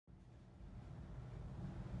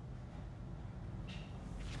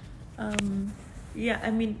Yeah,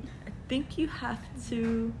 I mean, I think you have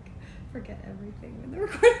to forget everything when the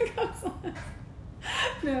recording comes on.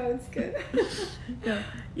 No, it's good. No,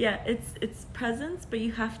 yeah, it's presence, but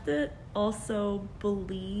you have to also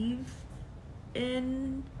believe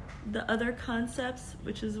in the other concepts,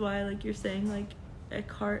 which is why, like you're saying, like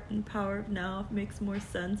Eckhart and Power of Now makes more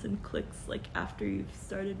sense and clicks like after you've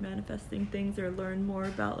started manifesting things or learn more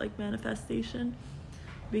about like manifestation,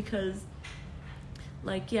 because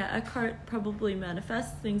like, yeah, Eckhart probably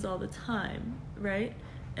manifests things all the time, right?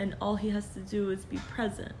 And all he has to do is be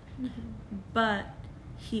present. Mm-hmm. But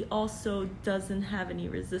he also doesn't have any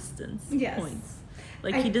resistance points.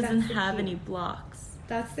 Like, he doesn't have any blocks.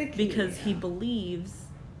 That's the key. Because he believes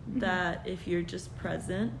that if you're just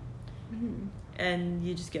present and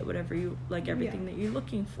you just get whatever you, like, everything that you're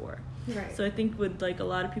looking for. Right. So I think with, like, a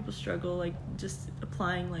lot of people struggle, like, just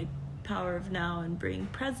applying, like, Power of Now and being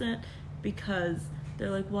present because they're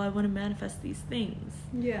like, well, I want to manifest these things.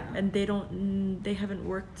 Yeah. And they haven't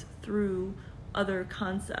worked through other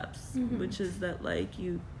concepts, which is that, like,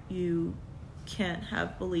 you can't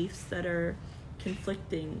have beliefs that are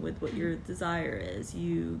conflicting with what your desire is.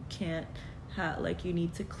 You can't have, like, you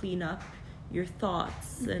need to clean up your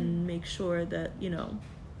thoughts and make sure that, you know,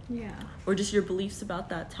 or just your beliefs about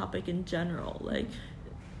that topic in general.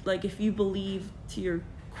 Like if you believe to your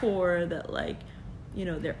core that, like, you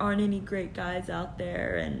know, there aren't any great guys out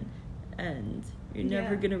there and you're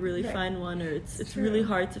never gonna really find one, or it's really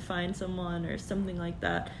hard to find someone or something like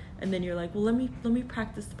that, and then you're like, well, let me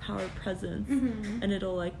practice the power of presence and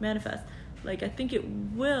it'll, like, manifest. Like, I think it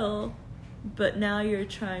will, but now you're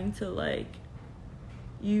trying to, like,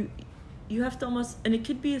 you have to almost, and it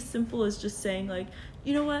could be as simple as just saying, like,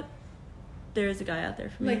 you know what, there's a guy out there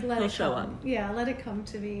for me, like, let he'll it show come. up. Yeah, let it come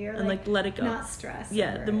to me, or and like let it go, not stress.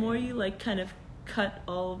 Yeah, the more you, like, kind of cut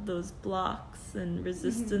all of those blocks and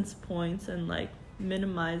resistance points and, like,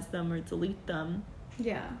 minimize them or delete them,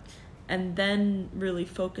 and then really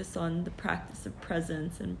focus on the practice of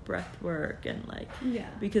presence and breath work and, like,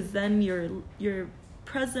 because then you're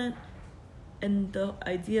present. And the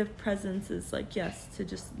idea of presence is, like, yes, to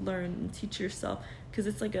just learn and teach yourself, because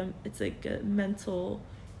it's like a mental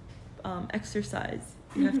exercise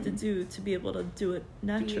you have to do to be able to do it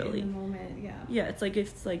naturally. Be in the moment, it's like,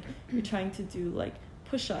 if it's like you're trying to do, like,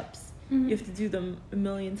 push-ups, you have to do them a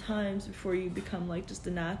million times before you become, like, just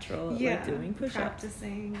a natural at, like, doing push-ups.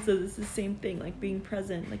 Practicing. So this is the same thing, like, being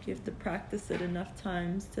present. Like, you have to practice it enough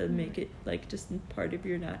times to make it, like, just part of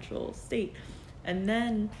your natural state. And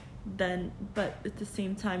then but at the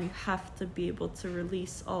same time, you have to be able to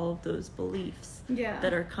release all of those beliefs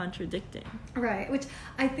that are contradicting. Right, which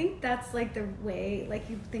I think that's, like, the way, like,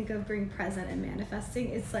 you think of being present and manifesting.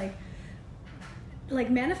 It's like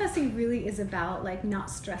manifesting really is about, like,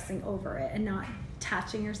 not stressing over it and not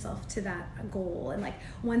attaching yourself to that goal. And, like,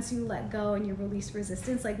 once you let go and you release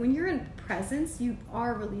resistance, like, when you're in presence, you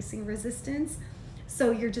are releasing resistance.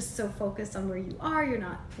 So you're just so focused on where you are, you're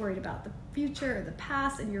not worried about the future or the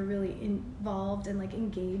past, and you're really involved and, like,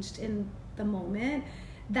 engaged in the moment.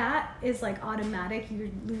 That is, like, automatic. You're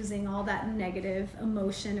losing all that negative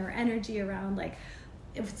emotion or energy around, like,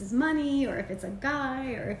 if it's money or if it's a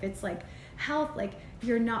guy or if it's, like, health. Like,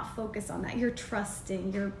 you're not focused on that. You're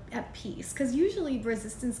trusting, you're at peace. Because usually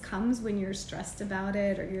resistance comes when you're stressed about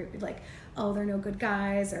it, or you're like, oh, there are no good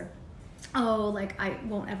guys, or oh, like, I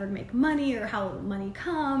won't ever make money, or how will money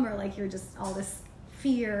come, or, like, you're just all this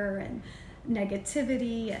fear and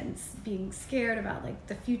negativity and being scared about, like,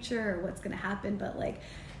 the future or what's going to happen. But, like,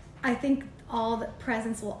 I think all the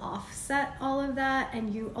presence will offset all of that.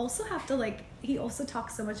 And you also have to, like, he also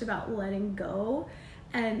talks so much about letting go,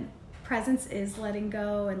 and presence is letting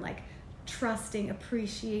go and, like, trusting,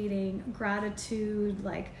 appreciating, gratitude,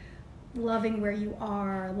 like, loving where you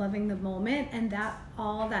are, loving the moment, and that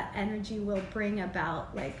all that energy will bring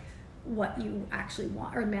about, like, what you actually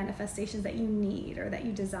want, or manifestations that you need or that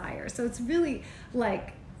you desire. So it's really,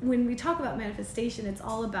 like, when we talk about manifestation, it's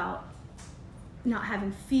all about not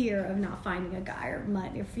having fear of not finding a guy, or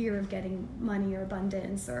money, or fear of getting money or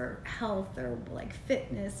abundance or health or, like,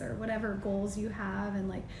 fitness or whatever goals you have. And,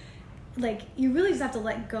 like you really just have to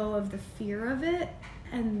let go of the fear of it.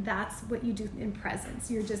 And that's what you do in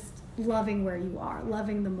presence. You're just loving where you are,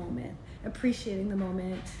 loving the moment, appreciating the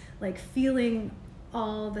moment, like, feeling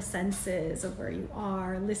all the senses of where you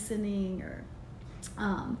are, listening, or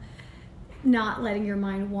not letting your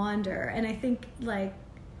mind wander. And I think, like,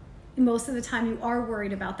 most of the time you are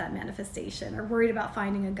worried about that manifestation, or worried about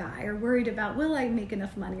finding a guy, or worried about, will I make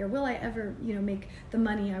enough money, or will I ever, you know, make the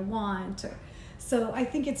money I want, or so I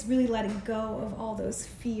think it's really letting go of all those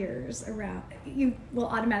fears around. You will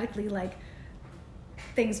automatically, like,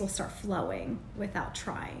 things will start flowing without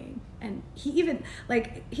trying. And he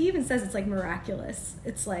even says it's like miraculous.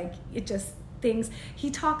 It's like it just things.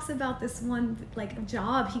 He talks about this one like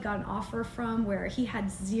job he got an offer from where he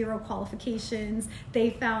had 0 qualifications.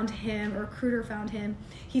 They found him, a recruiter found him.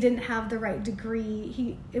 He didn't have the right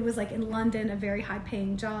degree. It was like in London, a very high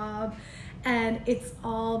paying job. And it's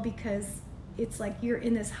all because it's like you're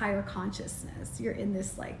in this higher consciousness. You're in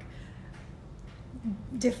this like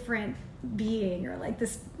different being, or like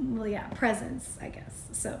this, presence, I guess.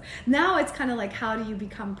 So now it's kind of like, how do you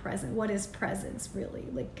become present? What is presence really?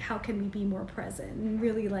 Like, how can we be more present and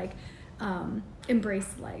really like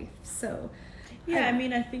embrace life? So yeah, I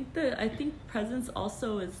mean, I think presence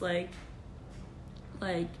also is like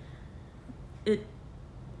it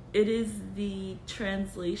is the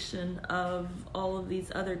translation of all of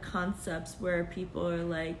these other concepts where people are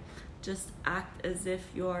like, just act as if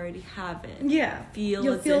you already have it. Yeah.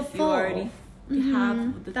 Feel as if full. You already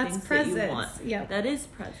have the That's things presence. that you want. Yep. That is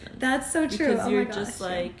presence. That's so true. Because you're my just gosh,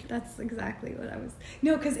 like... That's exactly what I was...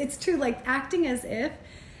 No, because it's true. Like, acting as if,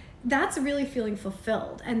 that's really feeling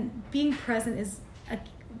fulfilled. And being present is a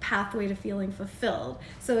pathway to feeling fulfilled.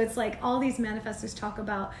 So it's like all these manifestors talk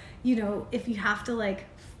about, if you have to, like,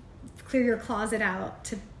 clear your closet out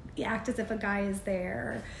to act as if a guy is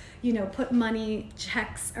there, put money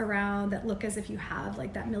checks around that look as if you have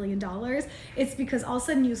like that $1 million. It's because all of a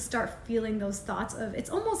sudden you start feeling those thoughts of,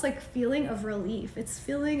 it's almost like feeling of relief. It's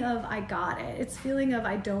feeling of, I got it. It's feeling of,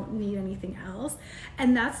 I don't need anything else.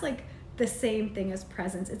 And that's like the same thing as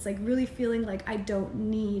presence. It's like really feeling like I don't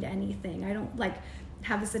need anything. I don't like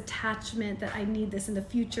have this attachment that I need this in the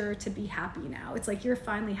future to be happy now. It's like, you're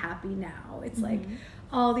finally happy now. It's like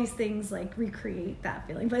all these things like recreate that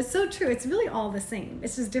feeling. But it's so true. It's really all the same.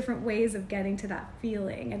 It's just different ways of getting to that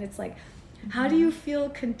feeling. And it's like, how do you feel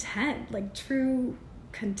content? Like true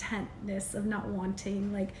contentness of not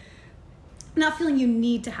wanting, like not feeling you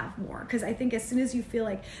need to have more. Because I think as soon as you feel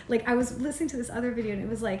like I was listening to this other video and it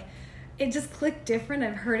was like, it just clicked different.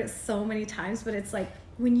 I've heard it so many times, but it's like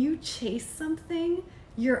when you chase something,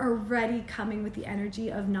 you're already coming with the energy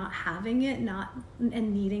of not having it,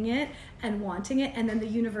 and needing it and wanting it. And then the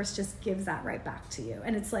universe just gives that right back to you.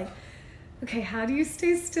 And it's like, okay, how do you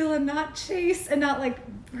stay still and not chase and not like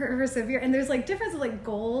persevere? And there's like difference of like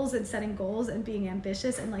goals and setting goals and being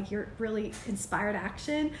ambitious and like your really inspired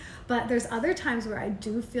action. But there's other times where I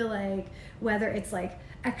do feel like, whether it's like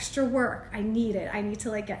extra work, I need it, I need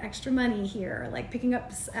to like get extra money here, like picking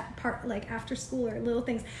up like after school or little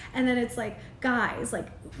things. And then it's like, guys, like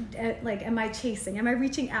am I chasing, am I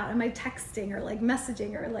reaching out, am I texting or like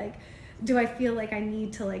messaging, or like do I feel like I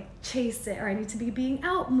need to like chase it, or I need to be being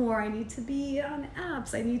out more, I need to be on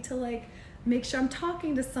apps, I need to like make sure I'm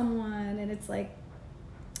talking to someone. And it's like,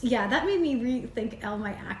 yeah, that made me rethink all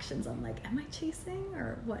my actions. I'm like, am I chasing,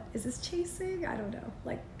 or what is this chasing? I don't know.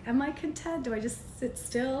 Like, am I content? Do I just sit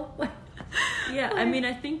still? Yeah, I mean,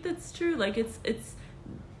 I think that's true. Like,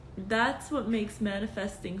 that's what makes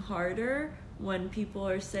manifesting harder. When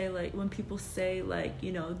people say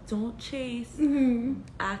don't chase,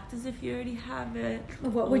 act as if you already have it.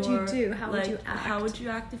 What would you do? How would you act? How would you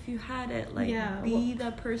act if you had it? Like, be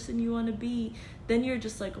that person you want to be. Then you're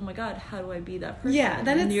just like, oh my God, how do I be that person? Yeah,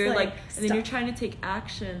 then and it's you're like and then you're trying to take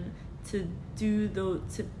action to do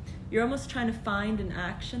you're almost trying to find an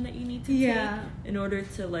action that you need to take in order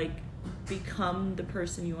to like become the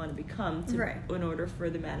person you want to become in order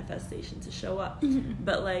for the manifestation to show up.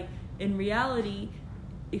 But like, in reality,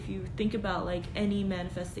 if you think about like any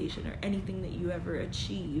manifestation or anything that you ever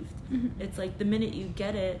achieved, it's like the minute you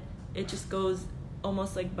get it, it just goes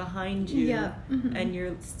almost like behind you, and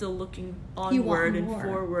you're still looking onward and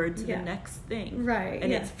forward to the next thing. Right.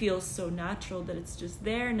 And it feels so natural that it's just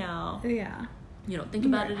there now. Yeah. You don't think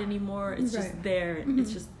about it anymore. It's just there.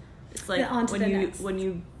 It's like when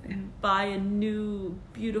you buy a new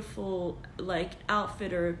beautiful like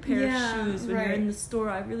outfit or a pair of shoes, when you're in the store,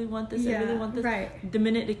 I really want this, I really want this. Right. The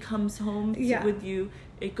minute it comes home with you,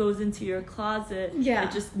 it goes into your closet. Yeah.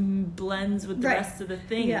 It just blends with the rest of the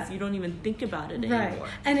things. Yeah. You don't even think about it anymore.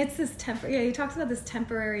 And it's this he talks about this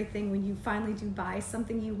temporary thing when you finally do buy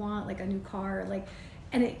something you want, like a new car, like,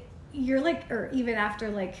 and you're like, or even after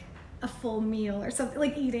like a full meal or something,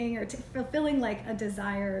 like eating or fulfilling like a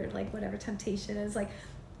desire, like whatever temptation is, like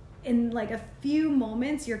in like a few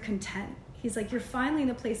moments you're content. he's like, you're finally in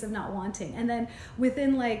a place of not wanting. And then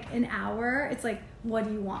within like an hour, it's like, what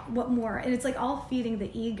do you want? What more? And it's like all feeding the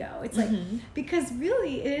ego. It's like, because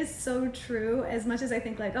really it is so true. As much as I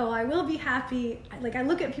think like, oh, I will be happy. Like I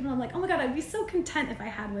look at people and I'm like, oh my God, I'd be so content if I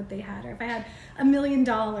had what they had, or if I had $1 million,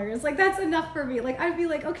 like that's enough for me. Like I'd be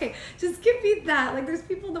like, okay, just give me that. Like there's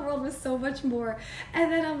people in the world with so much more.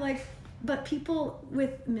 And then I'm like, but people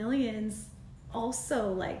with millions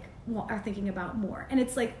also like are thinking about more. And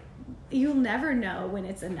it's like, you'll never know when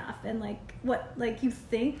it's enough, and like what, like you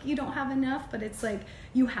think you don't have enough, but it's like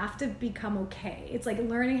you have to become okay. It's like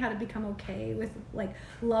learning how to become okay with like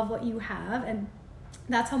love what you have, and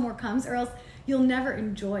that's how more comes, or else you'll never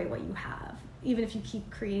enjoy what you have, even if you keep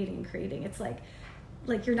creating. It's like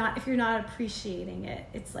you're not, if you're not appreciating it,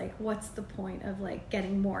 it's like what's the point of like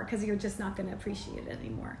getting more, because you're just not going to appreciate it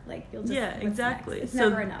anymore. Like you'll just, yeah, exactly, it's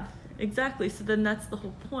never enough. Exactly. So then that's the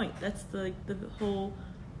whole point. That's the whole,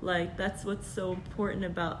 like, that's what's so important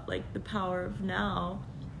about, like, the power of now,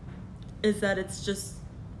 is that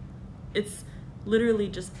it's literally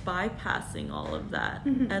just bypassing all of that.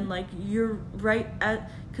 And, like, you're right at,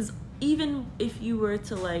 because even if you were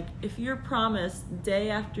to, like, if you're promised day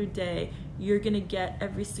after day, you're going to get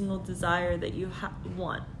every single desire that you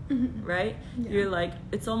want, right? Yeah. You're like,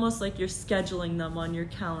 it's almost like you're scheduling them on your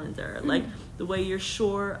calendar, like the way you're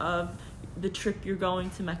sure of the trip you're going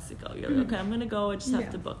to Mexico. You're like, okay, I'm gonna go, I just have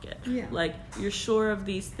to book it. Yeah. Like you're sure of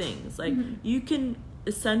these things. Like you can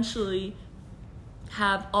essentially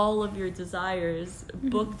have all of your desires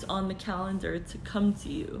booked on the calendar to come to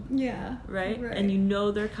you. Yeah. Right? And you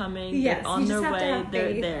know they're coming, they're on their way,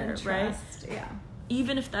 they're there, right? Yeah.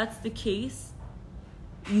 Even if that's the case,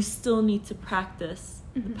 you still need to practice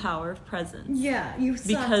the power of presence. Yeah, you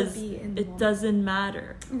still have to be in the moment. Doesn't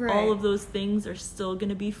matter. Right. All of those things are still going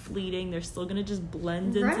to be fleeting. They're still going to just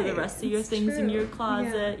blend into the rest of your things in your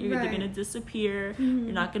closet. They're going to disappear.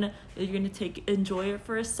 You're going to enjoy it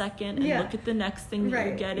for a second and look at the next thing that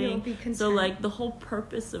you're getting. So like the whole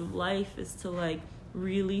purpose of life is to like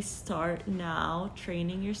really start now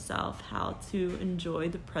training yourself how to enjoy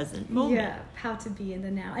the present moment. Yeah, how to be in the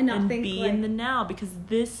now and not think be like, in the now, because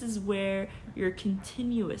this is where your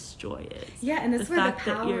continuous joy is. Yeah, and that's where the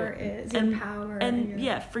power is. Your power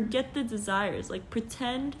and forget the desires. Like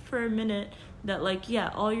pretend for a minute that like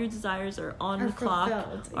all your desires are on the clock,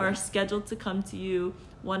 are scheduled to come to you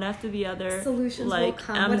one after the other. Solutions like will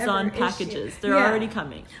come, Amazon packages, they're already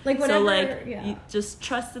coming. Like whatever, so like you just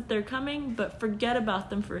trust that they're coming, but forget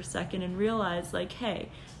about them for a second and realize like, hey,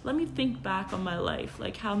 let me think back on my life.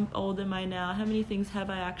 Like, how old am I now? How many things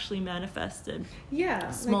have I actually manifested?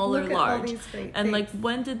 Yeah, small or large. And like,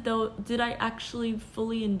 when did I actually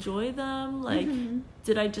fully enjoy them? Like,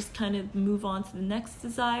 did I just kind of move on to the next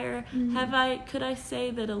desire? Could I say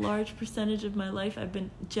that a large percentage of my life I've been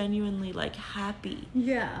genuinely like happy?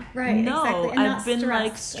 Yeah, right. No, exactly. And I've been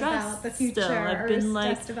like stressed about the future, still. I've been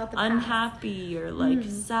like unhappy or like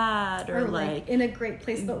sad or like in a great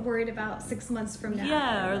place but worried about 6 months from now.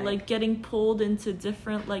 Yeah, or like getting pulled into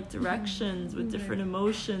different like directions with different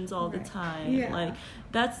emotions all the time. Yeah. Like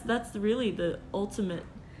that's really the ultimate.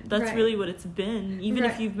 That's really what it's been. Even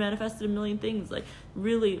if you've manifested a million things, like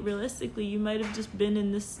really realistically you might have just been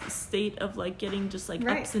in this state of like getting just like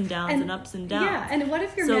ups and downs and ups and downs. Yeah, and what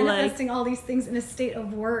if you're manifesting all these things in a state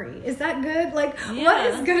of worry? Is that good? Like what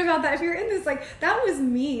is good about that? If you're in this, like that was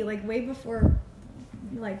me like way before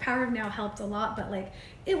like Power of Now helped a lot, but like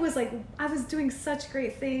it was like I was doing such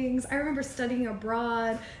great things. I remember studying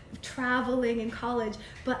abroad, traveling in college,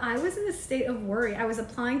 but I was in a state of worry. I was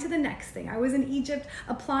applying to the next thing. I was in Egypt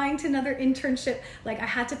applying to another internship. Like I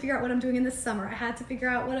had to figure out what I'm doing in the summer. I had to figure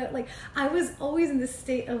out I was always in this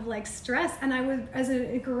state of like stress, and I was as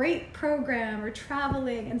a great program or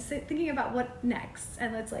traveling and thinking about what next.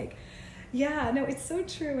 And it's like, it's so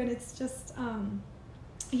true. And it's just,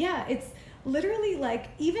 it's literally like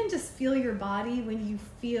even just feel your body when you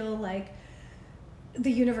feel like the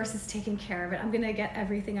universe is taking care of it. I'm gonna get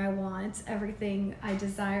everything I want, everything I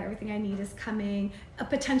desire, everything I need is coming. A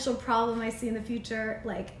potential problem I see in the future,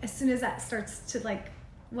 like as soon as that starts to like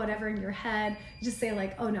whatever in your head, you just say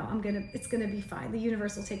like, oh no, it's gonna be fine. The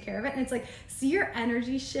universe will take care of it. And it's like, see your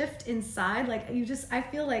energy shift inside. Like I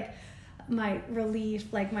feel like my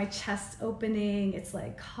relief, like my chest opening, it's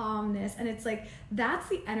like calmness, and it's like that's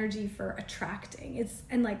the energy for attracting.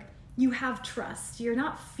 And like you have trust, you're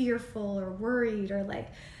not fearful or worried or like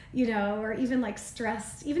or even like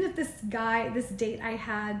stressed. Even if this date I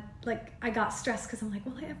had, like I got stressed because I'm like,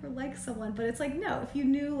 will I ever like someone? But it's like, no, if you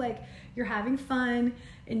knew like you're having fun,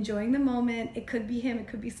 enjoying the moment, it could be him, it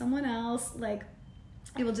could be someone else, like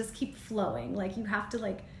it will just keep flowing. Like you have to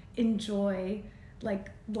like enjoy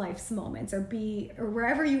like life's moments, or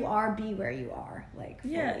wherever you are, be where you are, like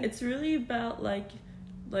fully. Yeah, it's really about like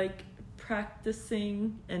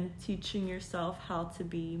practicing and teaching yourself how to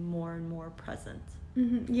be more and more present.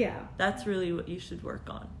 Mm-hmm. Yeah, that's really what you should work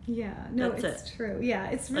on. Yeah, no, it's true. Yeah,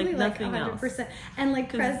 it's really like 100%. And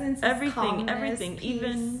like presence is everything, peace,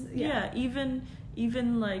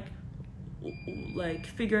 even like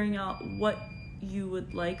figuring out what you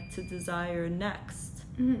would like to desire next.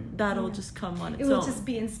 Mm-hmm. That'll just come on its own. It will just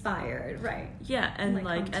be inspired, right? Yeah, and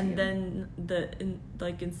then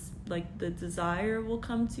the desire will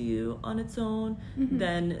come to you on its own. Mm-hmm.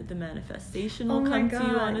 Then the manifestation will come to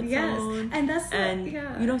you on its own. And that's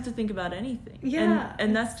you don't have to think about anything. Yeah,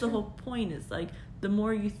 and that's the whole point. Is like the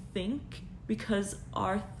more you think, because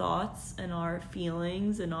our thoughts and our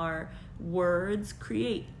feelings and our words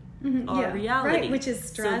create our reality, right? Which is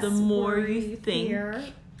stress. So the more worry, you think. Fear,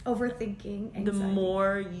 overthinking, anxiety. The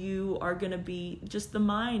more you are gonna be, just the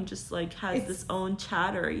mind just like has this own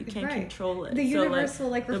chatter. You can't control it. The universe will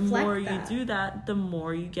like reflect that. The more you do that, the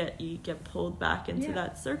more you get pulled back into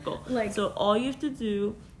that circle. So all you have to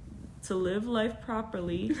do to live life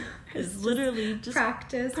properly is literally just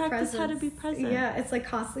practice how to be present. Yeah, it's like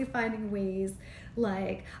constantly finding ways.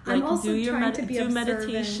 Like I'm also trying to be observant. Do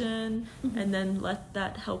meditation, and then let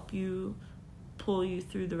that help you pull you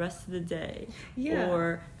through the rest of the day. Yeah.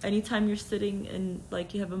 Or anytime you're sitting and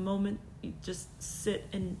like you have a moment, you just sit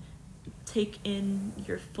and take in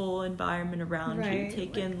your full environment around you.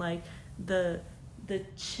 Take in like the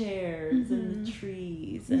chairs and the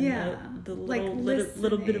trees and the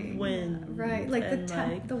little bit of wind. Right. Like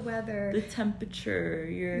the weather. The temperature.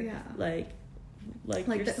 Your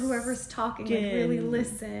whoever's talking, like really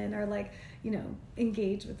listen, or like,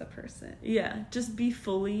 engage with the person. Yeah, just be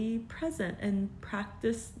fully present and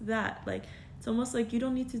practice that. Like, it's almost like you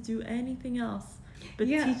don't need to do anything else, but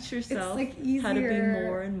teach yourself how to be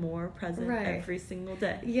more and more present every single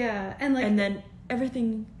day. Yeah, and then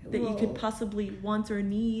everything that you could possibly want or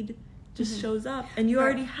need just shows up, and you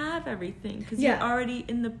already have everything, because you're already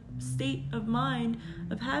in the state of mind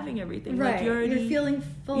of having everything. Right, like you're feeling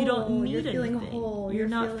full. You don't need you're feeling anything. Whole. You're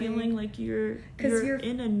not feeling like you're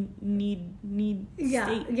in a need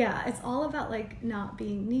state. Yeah. It's all about like not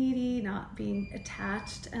being needy, not being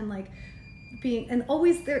attached, and like being, and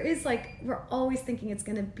always there is like, we're always thinking it's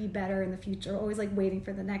going to be better in the future. We're always like waiting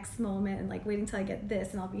for the next moment and like waiting till I get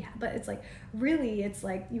this and I'll be, but it's like really, it's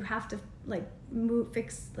like you have to like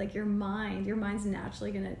fix like your mind's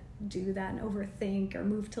naturally going to do that and overthink or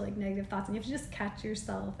move to like negative thoughts, and you have to just catch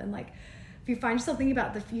yourself. And like if you find yourself thinking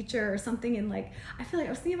about the future or something, and like I feel like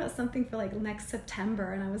I was thinking about something for like next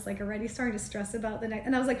September, and I was like already starting to stress about the next,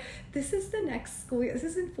 and I was like, this is the next school year, this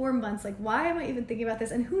is in 4 months, like why am I even thinking about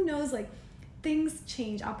this? And who knows, like things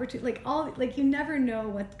change, opportunity, like all, like you never know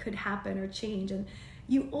what could happen or change. And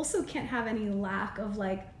you also can't have any lack of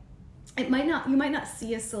like, you might not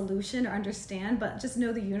see a solution or understand, but just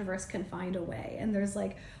know the universe can find a way. And there's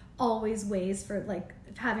like always ways for like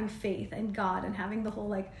having faith in God and having the whole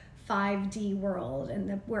like 5D world,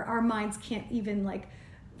 and where our minds can't even like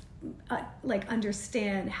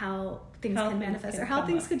understand how things can manifest, or how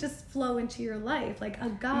things could just flow into your life, like a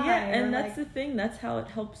guide. Yeah, and that's the thing. That's how it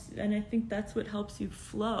helps, and I think that's what helps you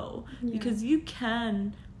flow, because you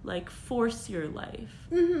can like force your life.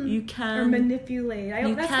 You can or manipulate.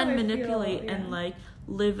 And like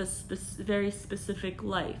live a very specific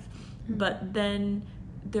life, but then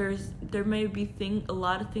there may be a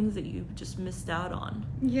lot of things that you just missed out on.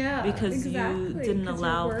 Yeah, because you didn't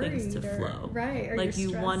allow things to flow. Right. Or like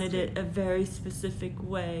you wanted it a very specific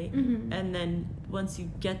way, and then once you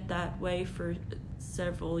get that way for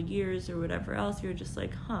several years or whatever else, you're just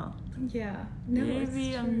like, yeah,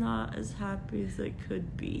 maybe I'm not as happy as I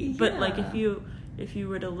could be. But like if you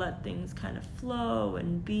were to let things kind of flow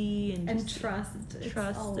and be and just trust it's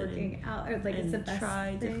all working out, or like it's the best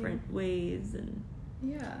try thing. Different ways. And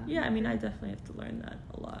I mean, I definitely have to learn that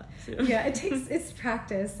a lot too. Yeah, it's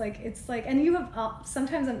practice. Like it's like, and you have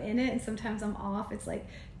sometimes I'm in it and sometimes I'm off. It's like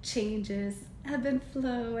changes, ebb and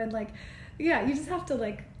flow, and like you just have to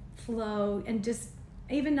like flow and just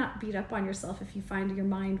even not beat up on yourself if you find your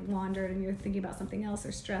mind wandered and you're thinking about something else,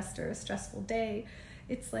 or stressed, or a stressful day.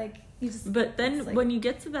 It's like you just. But then when you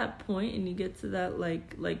get to that point and you get to that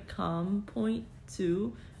like calm point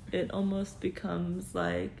too, it almost becomes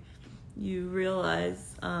like you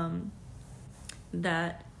realize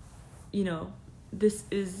that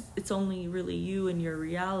it's only really you and your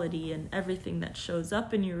reality, and everything that shows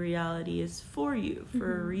up in your reality is for you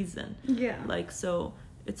for a reason. Like, so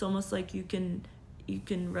it's almost like you can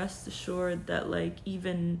rest assured that like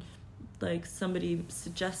even like somebody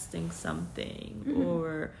suggesting something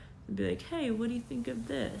or be like, hey, what do you think of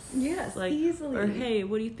this? Yes, like, easily. Or, hey,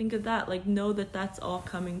 what do you think of that? Like, know that that's all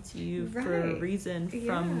coming to you for a reason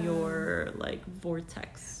from your, like,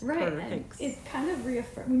 vortex. Right, and it kind of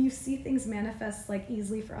when you see things manifest, like,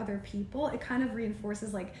 easily for other people, it kind of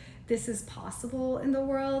reinforces, like, this is possible in the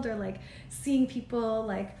world, or, like, seeing people,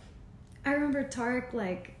 like, I remember Tarek,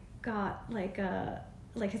 like, got,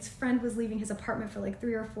 like his friend was leaving his apartment for like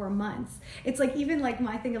 3 or 4 months. It's like, even like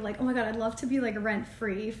my thing of like, oh my God, I'd love to be like rent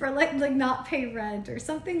free for like not pay rent or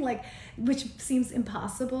something, like, which seems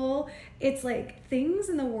impossible. It's like things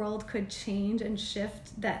in the world could change and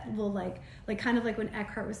shift that will like kind of like when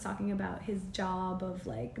Elkhart was talking about his job of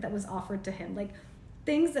like that was offered to him, like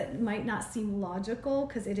things that might not seem logical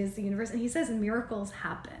because it is the universe. And he says miracles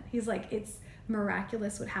happen. He's like, it's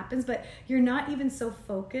miraculous what happens, but you're not even so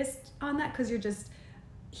focused on that because you're just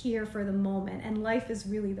here for the moment, and life is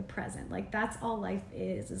really the present. Like that's all life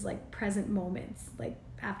is like present moments, like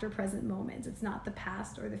after present moments. It's not the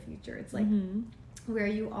past or the future. It's like where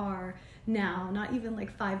you are now, not even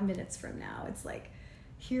like 5 minutes from now. It's like,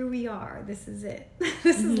 here we are, this is it.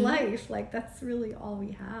 This is life. Like that's really all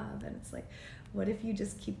we have. And it's like, what if you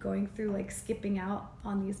just keep going through like skipping out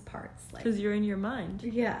on these parts, like because you're in your mind.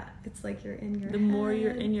 Yeah, it's like you're in your the head. More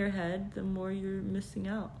you're in your head, the more you're missing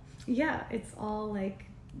out. Yeah, it's all like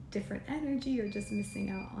different energy. You're just missing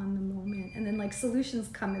out on the moment, and then like solutions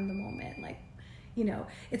come in the moment. Like, you know,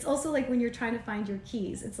 it's also like when you're trying to find your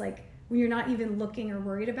keys, it's like when you're not even looking or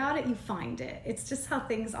worried about it, you find it. It's just how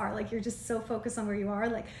things are. Like you're just so focused on where you are.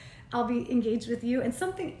 Like I'll be engaged with you and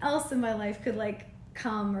something else in my life could like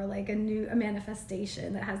come, or like a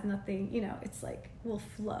manifestation that has nothing, you know, it's like will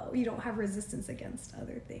flow. You don't have resistance against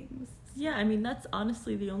other things. Yeah, I mean that's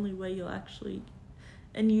honestly the only way you'll actually.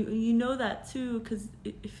 And you know that too, because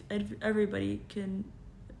if everybody can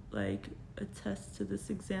like attest to this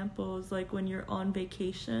example, is like when you're on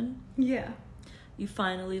vacation. Yeah. You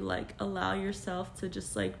finally like allow yourself to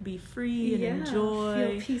just like be free and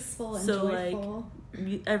enjoy. Feel peaceful and joyful.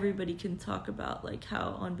 Like everybody can talk about like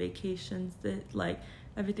how on vacations that like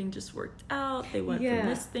everything just worked out. They went from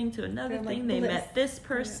this thing to another thing. Like, they met this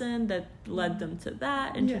person that led them to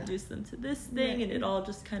that, introduced them to this thing, and it all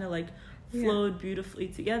just kind of like flowed beautifully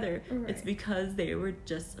together. It's because they were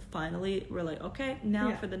just finally were like, okay,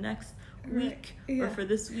 now for the next week or for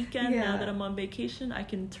this weekend, now that I'm on vacation, I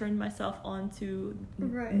can turn myself on to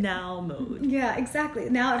now mode. Yeah, exactly.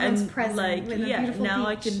 Now everyone's present. Like now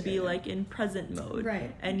I can be like in present mode.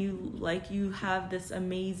 Right. And you have this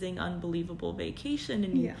amazing, unbelievable vacation,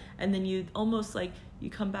 and and then you almost like you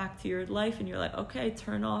come back to your life and you're like, okay,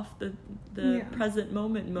 turn off the present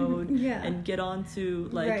moment mode and get on to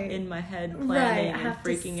like in my head planning and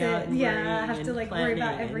freaking out and worrying I have to like worry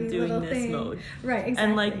about every and doing little this thing. Mode. Right, exactly.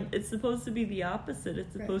 And like it's supposed to be the opposite.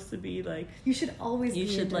 It's supposed to be like you should always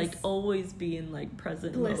always be in like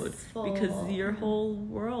present blissful mode, because your whole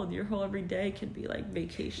world, your whole every day can be like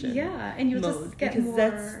vacation. Yeah, and you'll just get because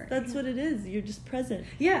more. That's what it is. You're just present.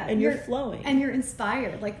 Yeah, and you're flowing and you're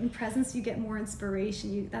inspired. Like in presence, you get more inspiration.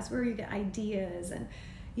 That's where you get ideas and,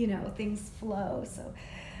 you know, things flow. So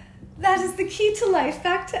that is the key to life.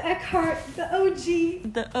 Back to Elkhart, the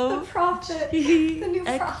OG, the prophet, the new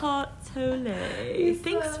Elkhart Tolle.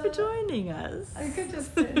 Thanks for joining us. I could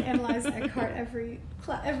just analyze Elkhart every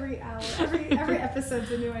hour, every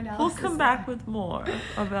episode's a new analysis. We'll come back with more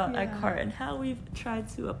about Elkhart and how we've tried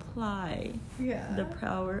to apply the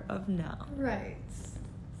power of now. Right.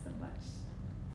 So much.